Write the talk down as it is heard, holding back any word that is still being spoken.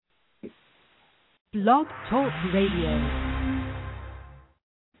Blog Talk Radio.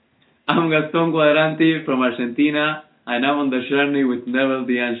 I'm Gaston Guadranti from Argentina, and I'm on the journey with Neville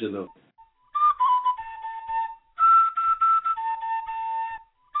D'Angelo.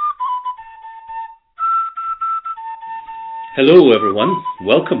 Hello, everyone.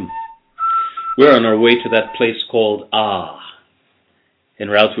 Welcome. We're on our way to that place called En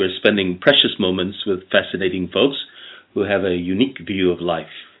route, we're spending precious moments with fascinating folks who have a unique view of life,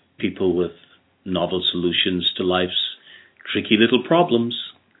 people with novel solutions to life's tricky little problems.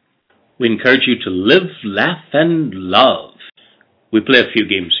 We encourage you to live, laugh, and love. We play a few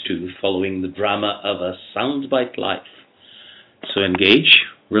games too, following the drama of A Sound Byte Life. So engage,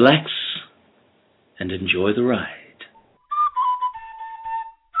 relax, and enjoy the ride.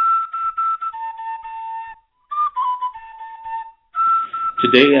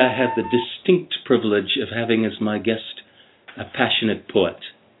 Today I have the distinct privilege of having as my guest a passionate poet,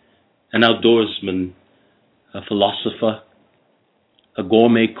 an outdoorsman, a philosopher, a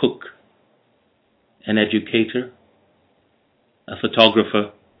gourmet cook, an educator, a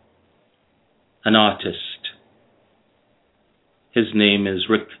photographer, an artist. His name is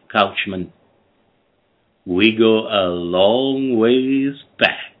Ric Couchman. We go a long ways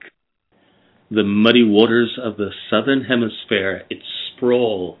back. The muddy waters of the southern hemisphere, its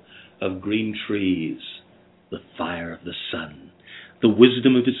sprawl of green trees, the fire of the sun, the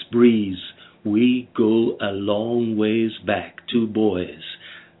wisdom of its breeze. We go a long ways back, two boys,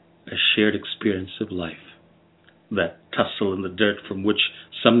 a shared experience of life, that tussle in the dirt from which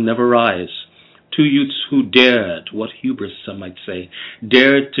some never rise, two youths who dared, what hubris some might say,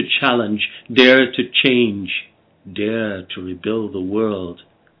 dared to challenge, dared to change, dared to rebuild the world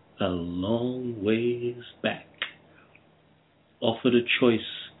a long ways back. Offered a choice,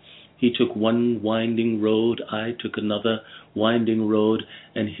 he took one winding road, I took another winding road,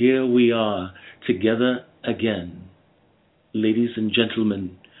 and here we are, together again. Ladies and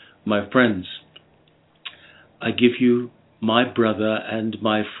gentlemen, my friends, I give you my brother and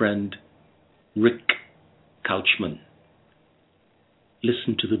my friend, Ric Couchman.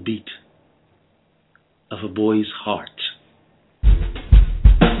 Listen to the beat of a boy's heart.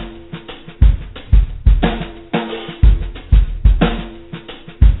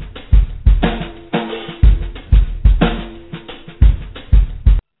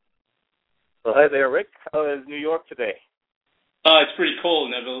 Well, hi there, Rick. How is New York today? It's pretty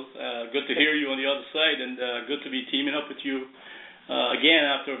cold, Neville. Good to hear you on the other side, and good to be teaming up with you again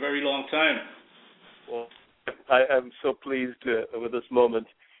after a very long time. Well, I'm so pleased with this moment.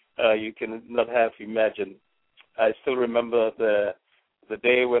 You can not half imagine. I still remember the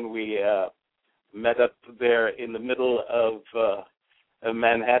day when we met up there in the middle of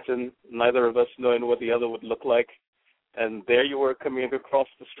Manhattan, neither of us knowing what the other would look like, and there you were coming across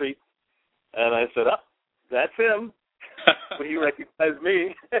the street. And I said, that's him. But he recognized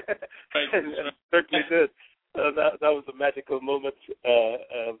me. and certainly did. That was a magical moment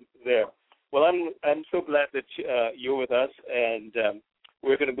there. Well, I'm so glad that you're with us, and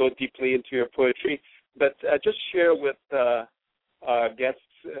we're going to go deeply into your poetry. But just share with our guests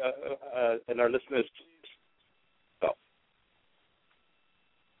and our listeners.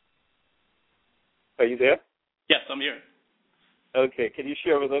 Are you there? Yes, I'm here. Okay, can you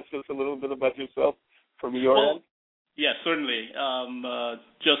share with us just a little bit about yourself from your end? Yes, certainly.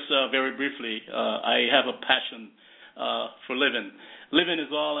 Just very briefly, I have a passion for living. Living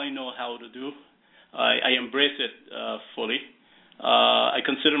is all I know how to do. I embrace it fully. I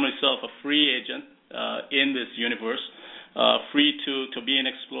consider myself a free agent in this universe, free to be an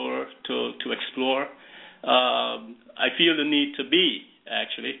explorer, to explore. I feel the need to be,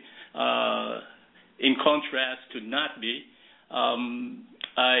 actually, in contrast to not be. I'm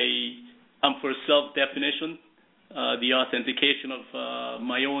for self-definition, the authentication of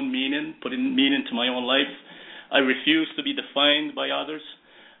my own meaning, putting meaning to my own life. I refuse to be defined by others.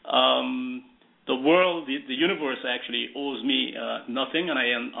 The world, the universe actually owes me nothing, and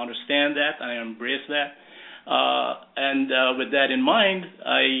I understand that, and I embrace that. And with that in mind,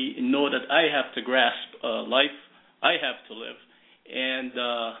 I know that I have to grasp life. I have to live,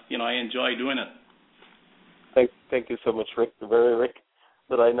 and I enjoy doing it. Thank you so much, Rick. The very Rick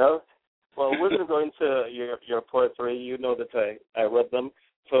that I know. Well, we're going to go into your poetry. You know that I read them.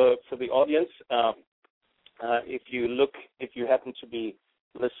 For the audience, if you happen to be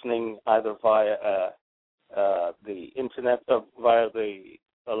listening either via the internet, via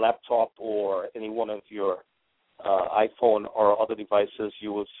a laptop, or any one of your iPhone or other devices,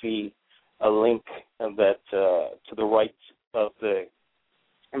 you will see a link that to the right of the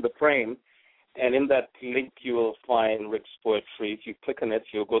frame. And in that link, you will find Rick's poetry. If you click on it,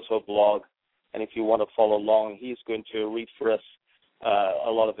 you'll go to a blog And if you want to follow along, he's going to read for us a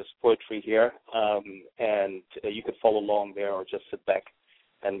lot of his poetry here, and you could follow along there or just sit back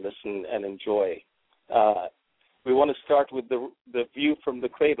and listen and enjoy. We want to start with the view from the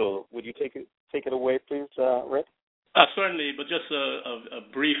cradle. Would you take it away, please, Rick? Certainly, but just a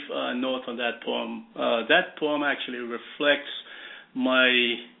brief note on that poem. That poem actually reflects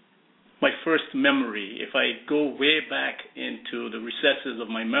my first memory. If I go way back into the recesses of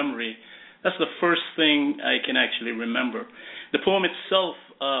my memory, that's the first thing I can actually remember. The poem itself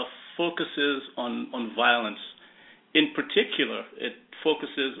focuses on violence. In particular, it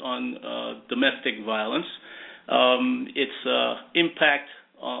focuses on domestic violence, its impact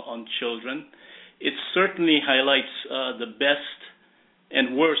on children. It certainly highlights the best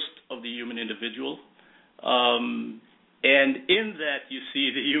and worst of the human individual. And in that, you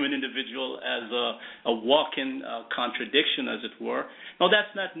see the human individual as a walk-in contradiction, as it were. Now,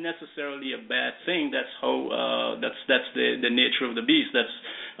 that's not necessarily a bad thing. That's how that's the nature of the beast. That's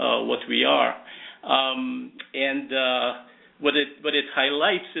what we are. And what it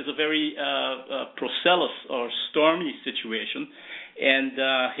highlights is a very procella's or stormy situation. And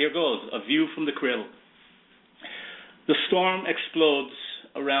here goes, a view from the cradle. The storm explodes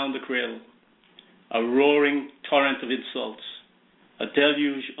around the cradle, a roaring torrent of insults, a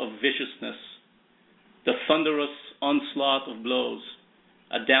deluge of viciousness, the thunderous onslaught of blows,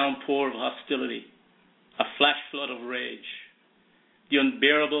 a downpour of hostility, a flash flood of rage. The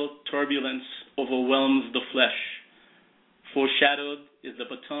unbearable turbulence overwhelms the flesh. Foreshadowed is the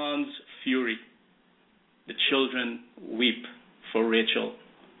baton's fury. The children weep for Rachel.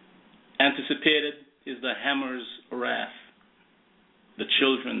 Anticipated is the hammer's wrath. The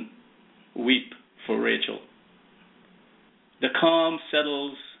children weep for Rachel. The calm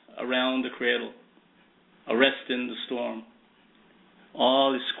settles around the cradle, arresting the storm.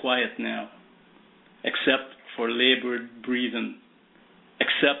 All is quiet now, except for labored breathing,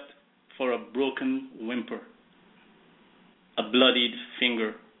 except for a broken whimper, a bloodied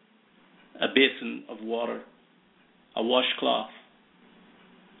finger, a basin of water, a washcloth.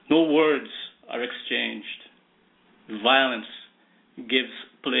 No words are exchanged. Violence gives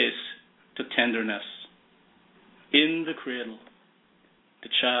place to tenderness. In the cradle, the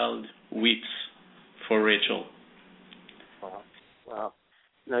child weeps for Rachel. Wow.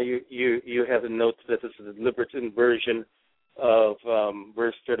 Now you have a note that this is a Liberton version of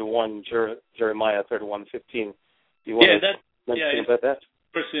verse 31, Jeremiah 31:15. You want to mention about that?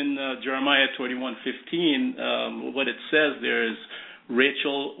 First, in Jeremiah 31:15, what it says there is,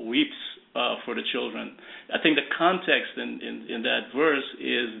 Rachel weeps for the children. I think the context in that verse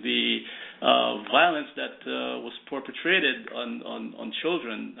is the violence that was perpetrated on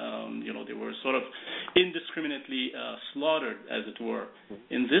children. They were sort of indiscriminately slaughtered, as it were.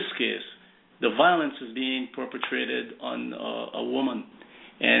 In this case, the violence is being perpetrated on a woman,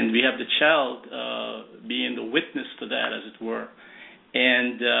 and we have the child being the witness to that, as it were.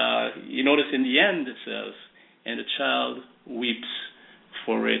 And you notice in the end it says, and the child weeps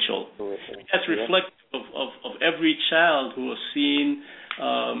for Rachel. That's reflective of every child who has seen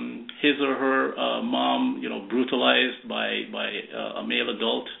his or her mom, brutalized by a male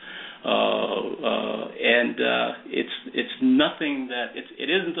adult, and it's nothing that it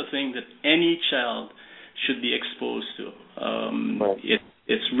isn't a thing that any child should be exposed to.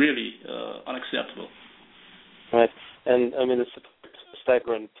 It's really unacceptable. Right, and I mean it's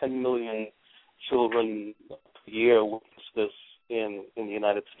staggering. 10 million children a year witness this in the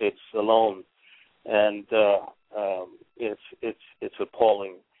United States alone, and it's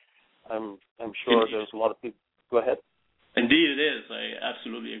appalling. I'm sure there's a lot of people. Go ahead. Indeed, it is. I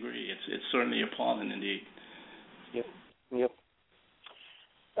absolutely agree. It's certainly appalling, indeed. Yep.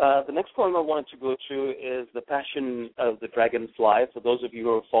 The next poem I wanted to go to is The Passion of the Dragonfly. For those of you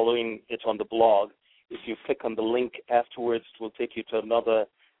who are following it on the blog, if you click on the link afterwards, it will take you to another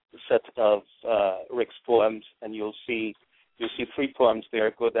set of Rick's poems, and you'll see 3 poems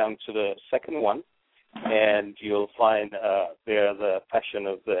there. Go down to the second one, and you'll find there The Passion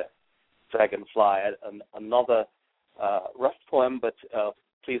of the Dragonfly. Another rough poem, but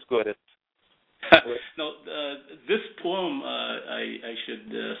please go ahead. No, this poem, I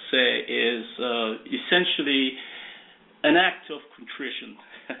should say, is essentially an act of contrition.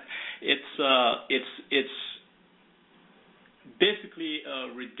 It's basically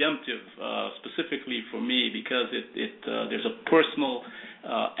redemptive, specifically for me, because there's a personal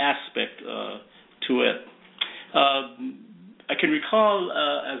aspect to it. I can recall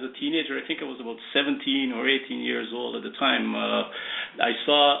as a teenager, I think I was about 17 or 18 years old at the time, I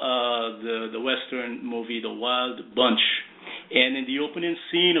saw the Western movie The Wild Bunch, and in the opening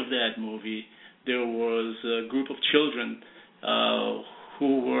scene of that movie, there was a group of children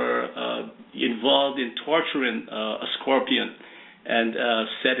who were involved in torturing a scorpion and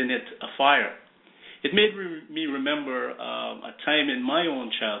setting it afire. It made me remember a time in my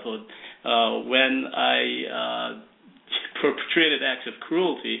own childhood when I perpetrated acts of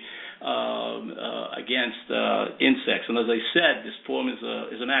cruelty against insects. And as I said, this poem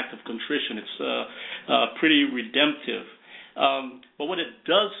is an act of contrition. It's pretty redemptive. But what it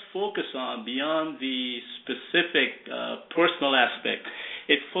does focus on, beyond the specific personal aspect,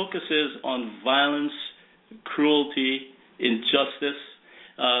 it focuses on violence, cruelty, injustice.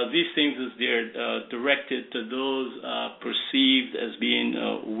 These things as they're directed to those perceived as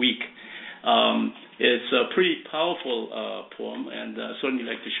being weak. It's a pretty powerful poem, and I'd certainly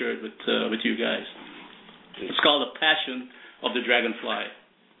like to share it with you guys. It's called The Passion of the Dragonfly.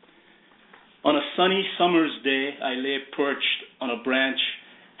 On a sunny summer's day, I lay perched on a branch,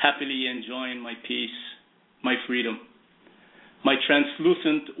 happily enjoying my peace, my freedom. My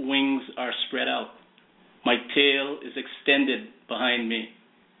translucent wings are spread out. My tail is extended behind me.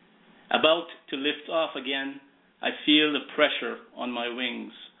 About to lift off again, I feel the pressure on my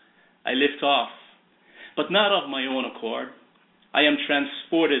wings. I lift off, but not of my own accord. I am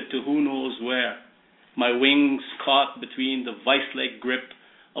transported to who knows where, my wings caught between the vice-like grip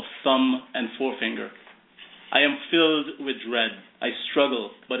of thumb and forefinger. I am filled with dread. I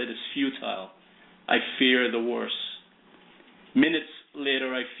struggle, but it is futile. I fear the worst. Minutes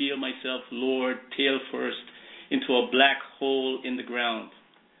later, I feel myself lowered tail first into a black hole in the ground.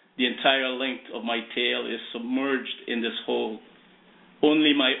 The entire length of my tail is submerged in this hole.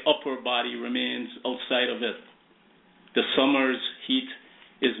 Only my upper body remains outside of it. The summer's heat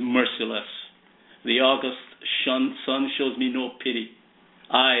is merciless. The August sun shows me no pity.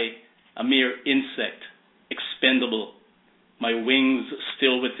 I, a mere insect, expendable, my wings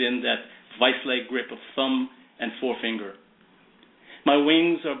still within that vice-like grip of thumb and forefinger. My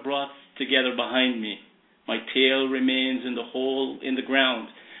wings are brought together behind me. My tail remains in the hole in the ground.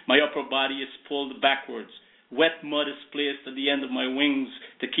 My upper body is pulled backwards. Wet mud is placed at the end of my wings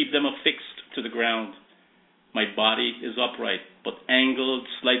to keep them affixed to the ground. My body is upright, but angled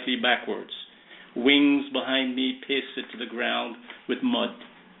slightly backwards. Wings behind me paste it to the ground with mud.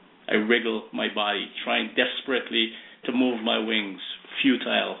 I wriggle my body, trying desperately to move my wings.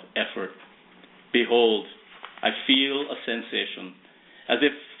 Futile effort. Behold, I feel a sensation, as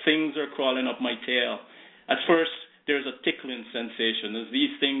if things are crawling up my tail. At first, there's a tickling sensation as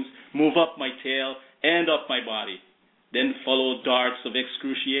these things move up my tail and up my body. Then follow darts of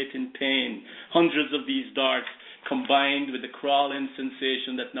excruciating pain. Hundreds of these darts combined with the crawling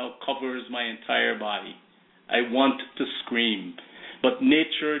sensation that now covers my entire body. I want to scream, but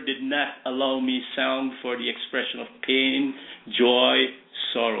nature did not allow me sound for the expression of pain, joy,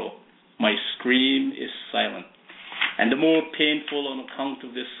 sorrow. My scream is silent, and the more painful on account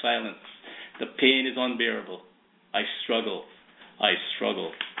of this silence. The pain is unbearable. I struggle, I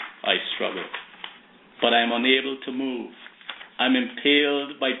struggle, I struggle. But I am unable to move. I'm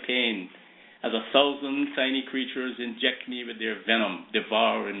impaled by pain as 1,000 tiny creatures inject me with their venom,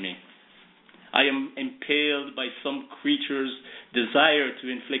 devouring me. I am impaled by some creature's desire to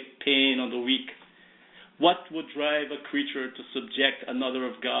inflict pain on the weak. What would drive a creature to subject another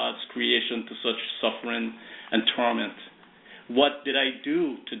of God's creation to such suffering and torment? What did I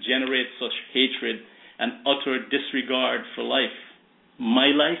do to generate such hatred and utter disregard for life? My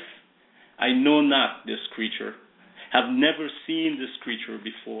life? I know not this creature, have never seen this creature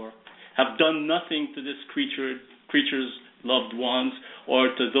before, have done nothing to this creature's loved ones, or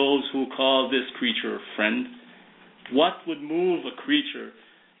to those who call this creature friend. What would move a creature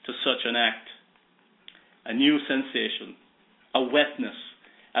to such an act? A new sensation, a wetness,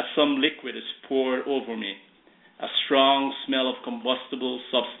 as some liquid is poured over me, a strong smell of combustible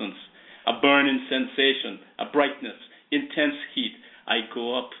substance, a burning sensation, a brightness, intense heat. I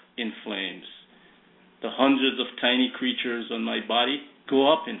go up in flames. The hundreds of tiny creatures on my body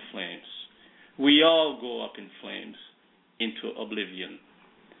go up in flames. We all go up in flames into oblivion.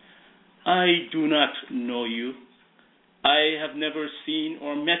 I do not know you. I have never seen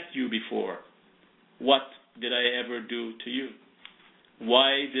or met you before. What did I ever do to you?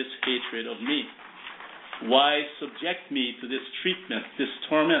 Why this hatred of me? Why subject me to this treatment, this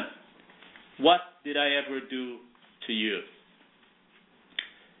torment? What did I ever do to you?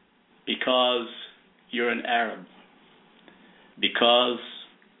 Because you're an Arab. Because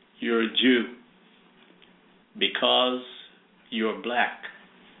you're a Jew. Because you're black.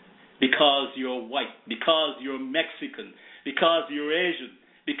 Because you're white. Because you're Mexican. Because you're Asian.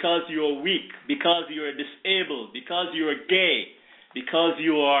 Because you're weak. Because you're disabled. Because you're gay. Because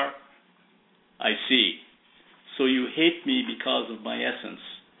you are I see. So you hate me because of my essence.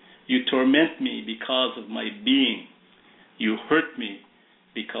 You torment me because of my being. You hurt me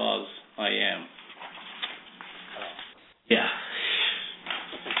because I am. Yeah.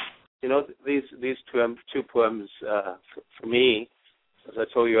 You know, these two poems, for me, as I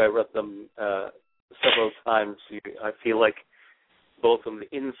told you, I read them several times. I feel like both on the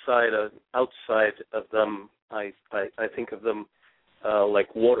inside and outside of them, I think of them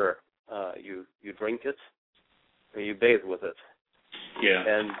like water. You drink it, or you bathe with it. Yeah.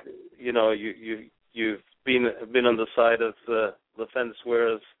 And you know, you've been on the side of the fence,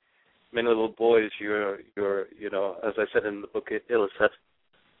 whereas many little boys, you're you know, as I said in the book ILICET,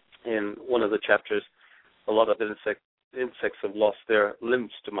 in one of the chapters, a lot of insects have lost their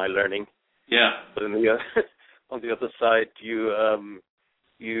limbs to my learning. Yeah. But on the other side, you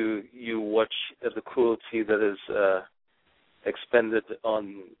watch the cruelty that is extended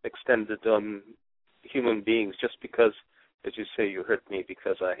on human beings, just because, as you say, you hurt me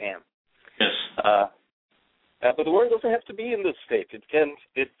because I am. Yes. But the world doesn't have to be in this state.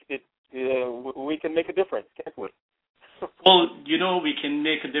 We can make a difference, can't we? Well, you know, we can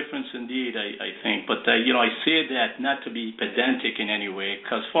make a difference indeed, I think. But, you know, I say that not to be pedantic in any way,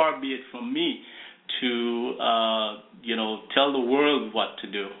 because far be it from me to, you know, tell the world what to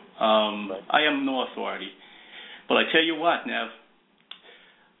do. Right. I am no authority. But I tell you what, Nev,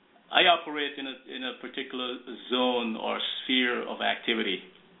 I operate in a particular zone or sphere of activity.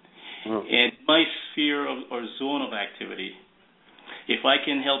 And my sphere or zone of activity, if I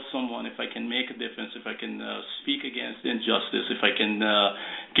can help someone, if I can make a difference, if I can speak against injustice, if I can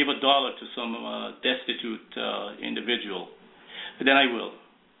give $1 to some destitute individual, then I will.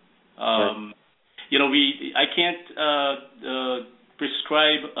 Right. You know, I can't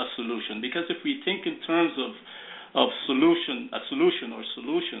prescribe a solution, because if we think in terms of a solution or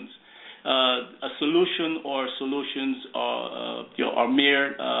solutions, a solution or solutions are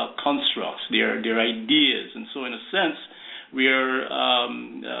mere constructs. They're ideas, and so in a sense, we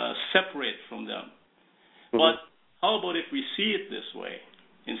are separate from them. Mm-hmm. But how about if we see it this way?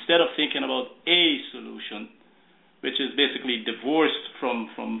 Instead of thinking about a solution, which is basically divorced from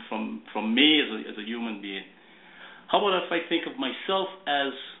me as a human being, how about if I think of myself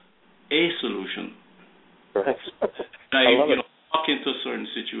as a solution? Right. I walk into a certain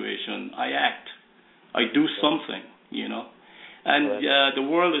situation, I act, I do something, you know. And right. The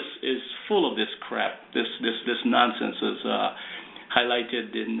world is full of this crap. This nonsense is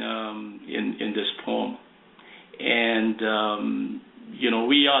highlighted in this poem, and you know,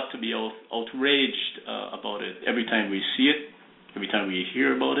 we ought to be outraged about it every time we see it, every time we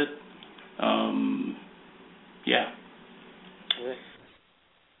hear about it. Yeah. Right.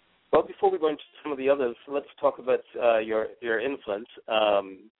 Well, before we go into some of the others, let's talk about your influence.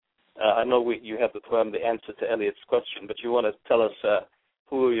 I know you have the poem, The Answer to Eliot's Question, but you want to tell us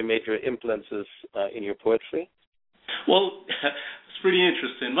who are your major influences in your poetry? Well, it's pretty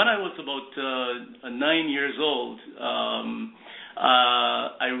interesting. When I was about 9 years old,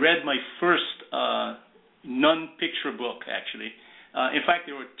 I read my first non-picture book, actually. In fact,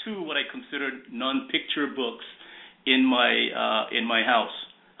 there were two what I considered non-picture books in my house.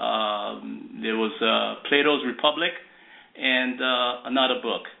 There was Plato's Republic and another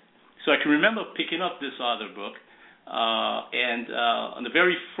book. So I can remember picking up this other book, and on the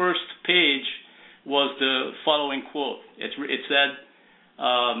very first page was the following quote. It said,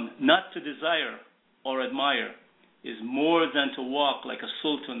 "Not to desire or admire is more than to walk like a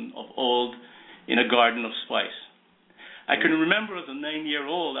sultan of old in a garden of spice." I can remember as a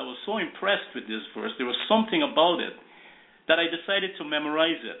 9-year-old, I was so impressed with this verse. There was something about it that I decided to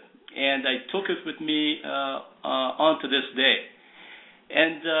memorize it, and I took it with me on to this day.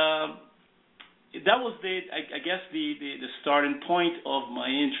 And that was I guess the starting point of my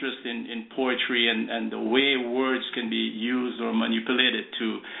interest in poetry and the way words can be used or manipulated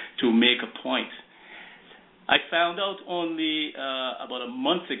to make a point. I found out only about a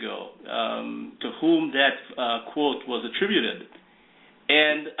month ago to whom that quote was attributed.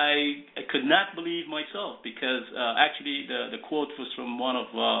 And I could not believe myself, because actually the quote was from one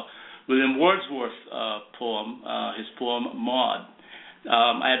of William Wordsworth's poem, his poem Maud.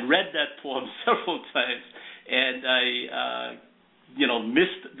 I had read that poem several times, and I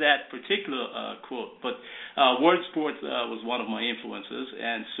missed that particular quote. But Wordsworth was one of my influences,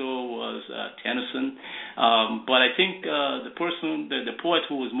 and so was Tennyson. But I think the poet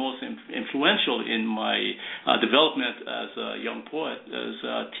who was most influential in my development as a young poet is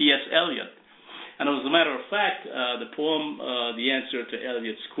T.S. Eliot. And as a matter of fact, the poem, The Answer to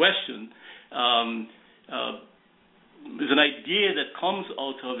Eliot's Question, is an idea that comes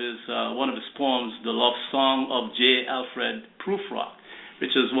out of one of his poems, The Love Song of J. Alfred Prufrock,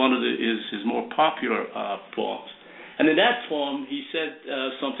 which is one of his more popular poems. And in that poem, he said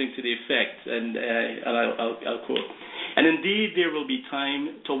something to the effect, and I'll quote, "And indeed there will be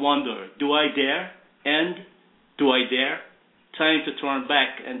time to wonder, do I dare? And do I dare? Time to turn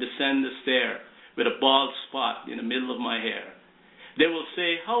back and descend the stair with a bald spot in the middle of my hair. They will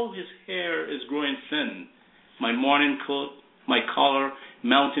say, how his hair is growing thin. My morning coat, my collar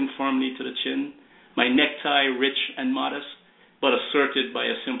mounting firmly to the chin, my necktie rich and modest, but asserted by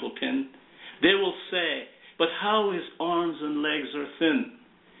a simple pin. They will say, but how his arms and legs are thin.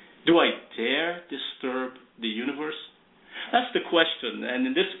 Do I dare disturb the universe?" That's the question, and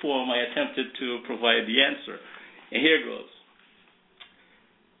in this poem I attempted to provide the answer. And here goes.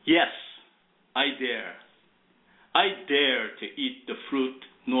 Yes, I dare. I dare to eat the fruit,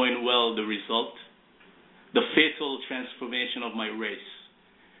 knowing well the result, the fatal transformation of my race,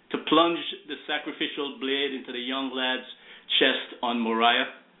 to plunge the sacrificial blade into the young lad's chest on Moriah,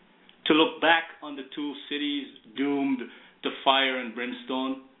 to look back on the two cities doomed to fire and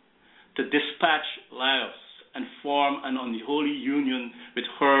brimstone, to dispatch Laos and form an unholy union with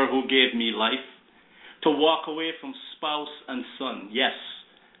her who gave me life, to walk away from spouse and son. Yes,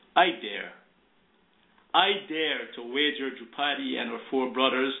 I dare. I dare to wager Drupadi and her 4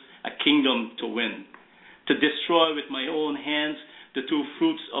 brothers a kingdom to win, to destroy with my own hands the 2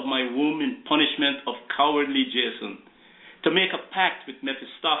 fruits of my womb in punishment of cowardly Jason, to make a pact with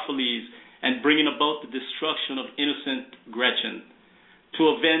Mephistopheles and bringing about the destruction of innocent Gretchen, to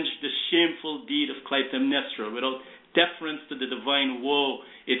avenge the shameful deed of Clytemnestra without deference to the divine woe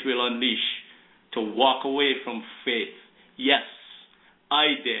it will unleash, to walk away from faith. Yes,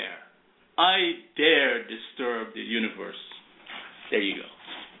 I dare. I dare disturb the universe. There you go.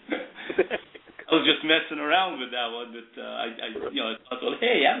 I was just messing around with that one, but I thought, well,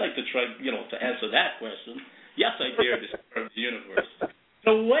 hey, I'd like to try, to answer that question. Yes, I dare disturb the universe.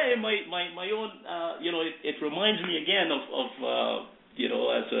 In a way, my own, it reminds me again of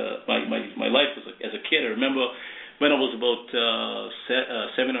my life as a kid. I remember when I was about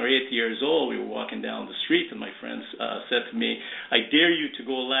 7 or 8 years old, we were walking down the street, and my friends said to me, "I dare you to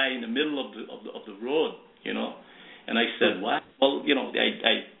go lie in the middle of the road," And I said, "What?" Well,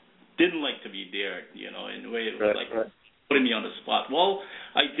 I didn't like to be dared, in a way it was putting me on the spot. Well,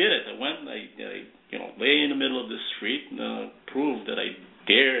 I did it. I went, I lay in the middle of the street and proved that I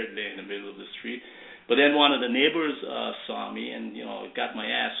dared lay in the middle of the street. But then one of the neighbors saw me, and got my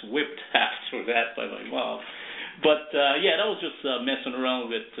ass whipped after that by my mom. But that was just messing around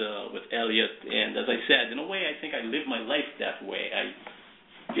with Elliot. And as I said, in a way, I think I live my life that way. I,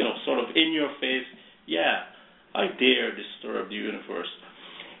 sort of in your face. Yeah, I dare disturb the universe.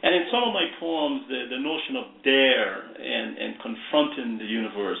 And in some of my poems, the notion of dare and confronting the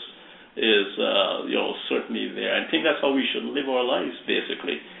universe is, certainly there. I think that's how we should live our lives,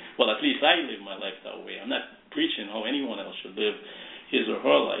 basically. Well, at least I live my life that way. I'm not preaching how anyone else should live his or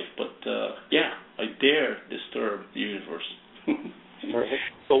her life, but I dare disturb the universe.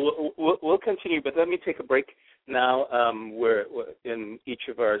 So we'll continue, but let me take a break now. We're in each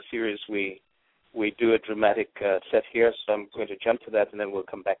of our series we do a dramatic set here, so I'm going to jump to that, and then we'll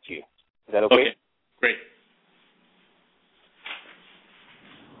come back to you. Is that okay? Okay, great.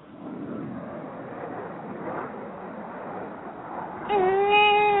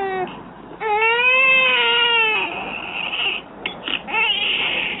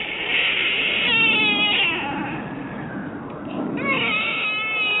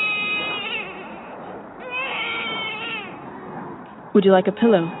 Would you like a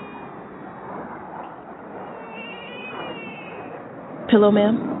pillow? Pillow,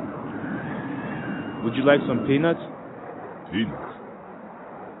 ma'am? Would you like some peanuts? Peanuts?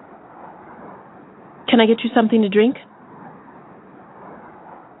 Can I get you something to drink?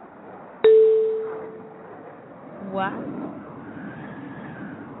 What?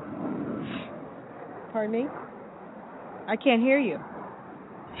 Pardon me? I can't hear you.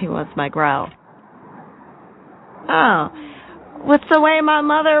 He wants my growl. Oh, what's the way my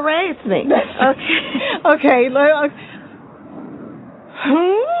mother raised me? Okay.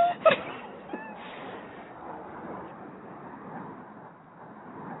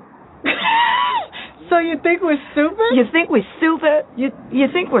 So you think we're stupid? You think we're stupid? You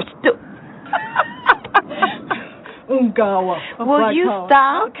think we're stupid? Ungawa. Will you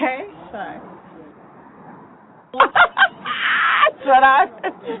stop? Okay. Sorry. That's what I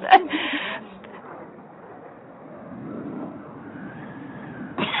said.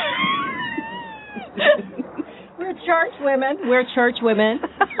 We're church women.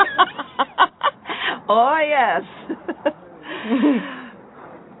 Oh, yes.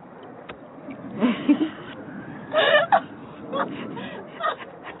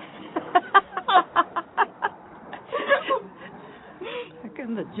 Back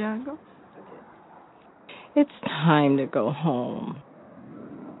in the jungle. It's time to go home.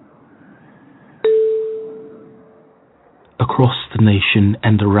 Across the nation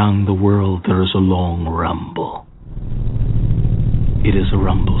and around the world there is a long rumble. It is a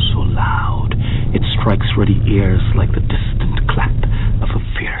rumble so loud, it strikes ready ears like the distant clap of a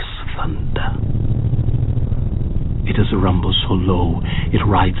fierce thunder. It is a rumble so low, it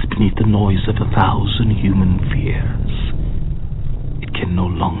rides beneath the noise of 1,000 human fears. It can no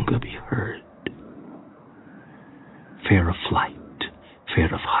longer be heard. Fear of flight,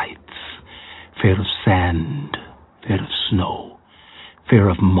 fear of heights, fear of sand, fear of snow, fear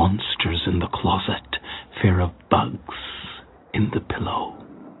of monsters in the closet, fear of bugs in the pillow,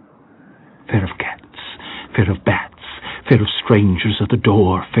 fear of cats, fear of bats, fear of strangers at the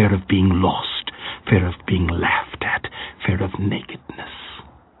door, fear of being lost, fear of being laughed at, fear of nakedness,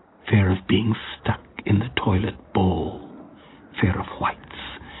 fear of being stuck in the toilet bowl, fear of whites,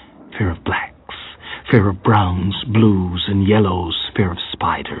 fear of blacks, fear of browns, blues, and yellows, fear of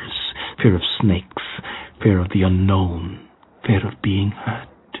spiders, fear of snakes, fear of the unknown, fear of being hurt,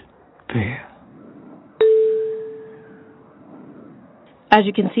 fear. As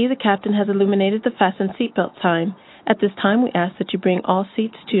you can see, the captain has illuminated the fasten seatbelt sign. At this time, we ask that you bring all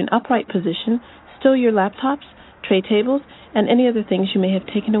seats to an upright position, stow your laptops, tray tables, and any other things you may have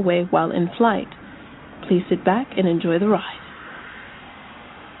taken away while in flight. Please sit back and enjoy the ride.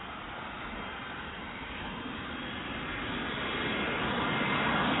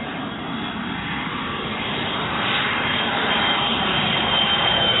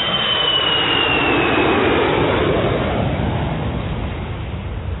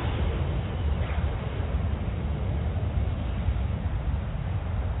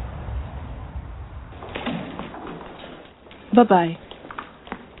 Bye-bye.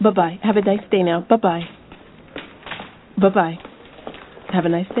 Bye-bye. Have a nice day now. Bye-bye. Bye-bye. Have a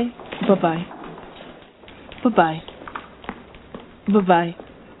nice day. Bye-bye. Bye-bye. Bye-bye.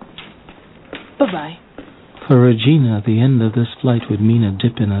 Bye-bye. For Regina, the end of this flight would mean a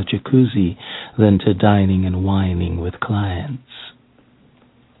dip in a jacuzzi, then to dining and wining with clients.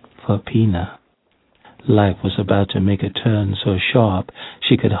 For Pina, life was about to make a turn so sharp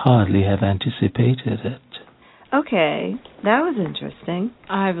she could hardly have anticipated it. Okay, that was interesting.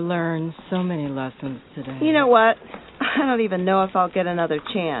 I've learned so many lessons today. You know what? I don't even know if I'll get another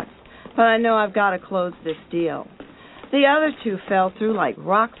chance, but I know I've got to close this deal. The other two fell through like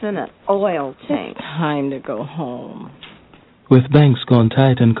rocks in an oil tank. It's time to go home. With banks gone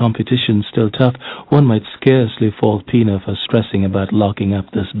tight and competition still tough, one might scarcely fault Pina for stressing about locking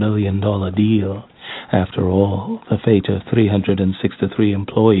up this billion-dollar deal. After all, the fate of 363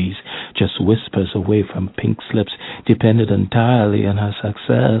 employees, just whispers away from pink slips, depended entirely on her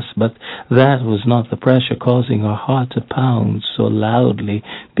success, but that was not the pressure causing her heart to pound so loudly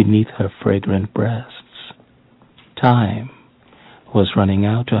beneath her fragrant breasts. Time was running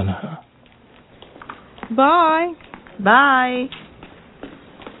out on her. Bye. Bye.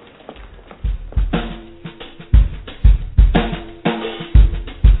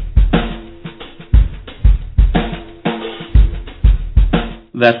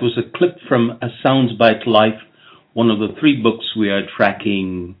 That was a clip from A Sound Byte Life, one of the 3 books we are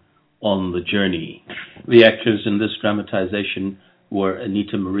tracking on the journey. The actors in this dramatization were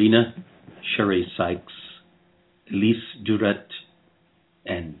Anita Marina, Sherry Sykes, Elise Durrett,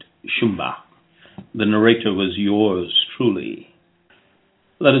 and Shumba. The narrator was yours truly.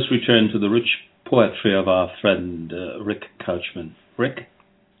 Let us return to the rich poetry of our friend Ric Couchman. Rick?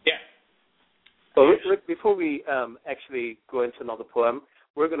 Yeah. Well, Rick, before we actually go into another poem,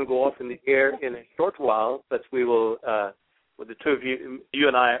 we're going to go off in the air in a short while, but we will, with the two of you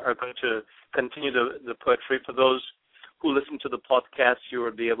and I are going to continue the poetry. For those who listen to the podcast, you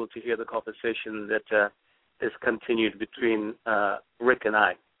will be able to hear the conversation that is continued between Rick and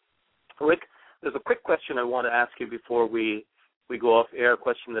I. Rick, there's a quick question I want to ask you before we go off air, a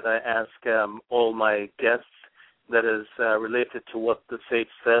question that I ask all my guests that is related to what the sage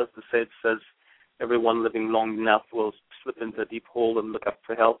says. The sage says, everyone living long enough will slip into a deep hole and look up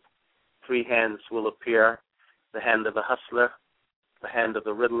for help. 3 hands will appear, the hand of a hustler, the hand of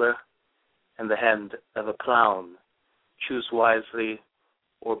a riddler, and the hand of a clown. Choose wisely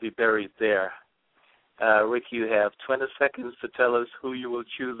or be buried there. Rick, you have 20 seconds to tell us who you will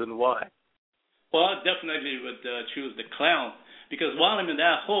choose and why. Well, I definitely would choose the clown, because while I'm in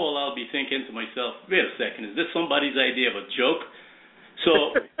that hole, I'll be thinking to myself, wait a second, is this somebody's idea of a joke?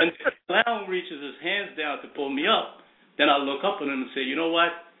 So And the clown reaches his hands down to pull me up. Then I look up at him and say, you know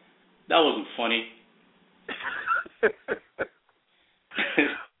what? That wasn't funny.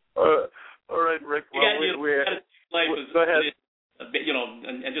 All right, Rick. Well, go ahead.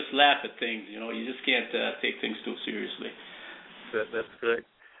 And just laugh at things. You just can't take things too seriously. That's correct.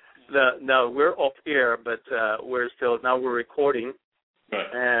 Now we're off air, but we're recording,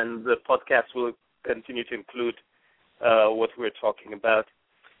 right. And the podcast will continue to include what we're talking about.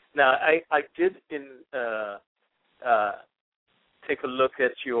 Now, I did take a look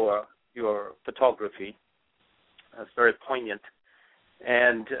at your photography. It's very poignant,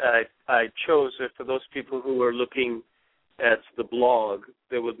 and I chose it for those people who are looking at the blog.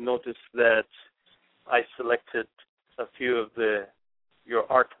 They would notice that I selected a few of your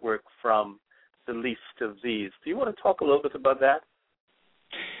artwork from the least of these. Do you want to talk a little bit about that?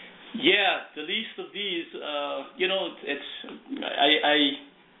 Yeah, the least of these.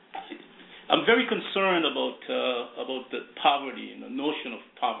 I'm very concerned about the poverty and the notion of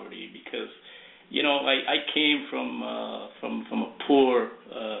poverty because, I came from a poor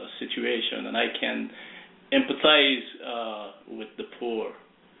situation, and I can empathize with the poor.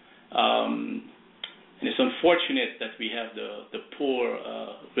 And it's unfortunate that we have the poor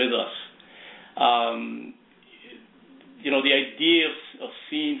with us. The idea of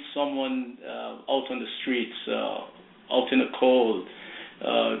seeing someone out on the streets, out in the cold,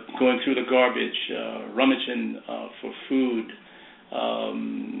 going through the garbage, rummaging for food,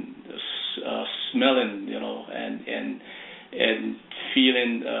 smelling, and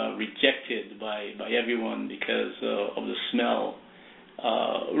feeling rejected by everyone because of the smell,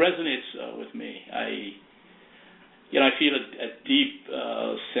 resonates with me. I feel a deep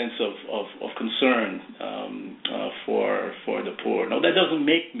sense of concern for the poor. Now, that doesn't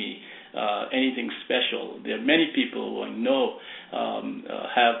make me anything special. There are many people who I know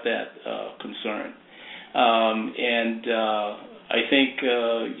have that concern, and I think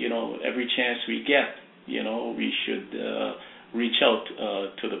every chance we get, we should reach out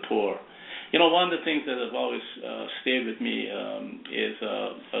to the poor. One of the things that have always stayed with me is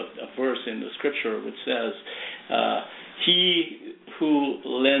a verse in the scripture which says, he who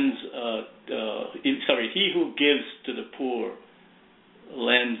gives to the poor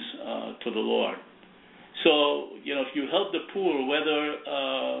lends to the Lord. So, if you help the poor, whether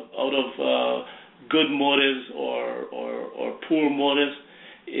out of good motives or poor motives,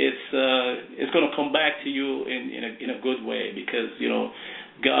 it's going to come back to you in a good way because,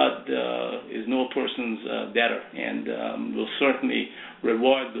 God is no person's debtor, and will certainly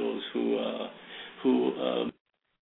reward those who